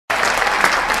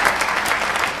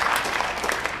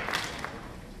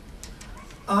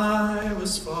I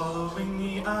was following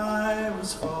the I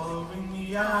was following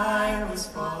the I was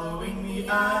following the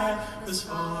I was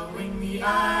following the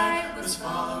I was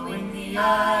following the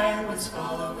I was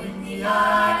following the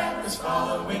I was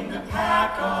following the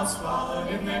pack, all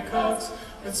swallowed in their coats,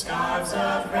 with scarves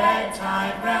of red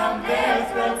tied round their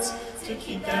throats to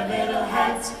keep their little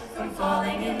heads from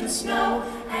falling in the snow.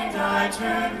 And I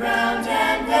turned round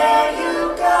and there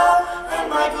you go, and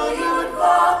Michael, you would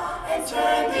fall and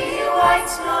turn the white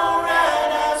snow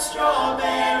red as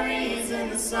strawberries in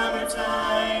the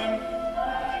summertime.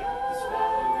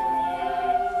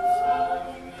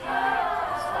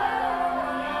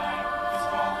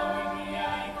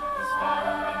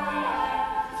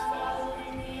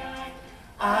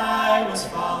 I was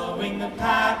following the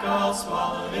pack, all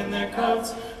swallowed in their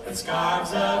coats, with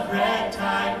scarves of red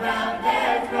tied round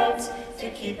their throats to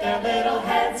keep their little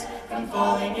heads from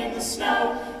falling in the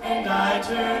snow. And I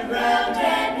turned round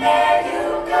and there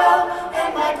you go,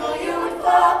 and Michael, you would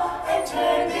fall and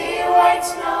turn the white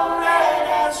snow red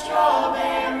as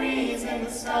strawberries in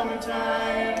the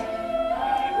summertime.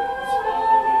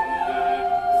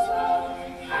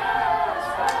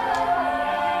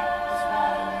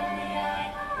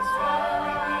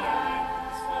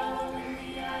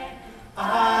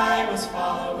 I was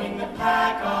following the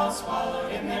pack, all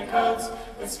swallowed in their coats,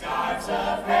 with scarves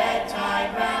of red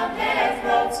tied round their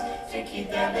throats to keep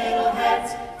their little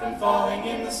heads from falling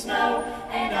in the snow.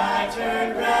 And I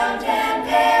turned round and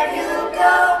there you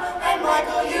go, and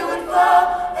Michael, you would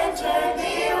fall and turn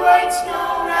the white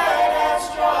snow red as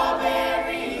strawberries.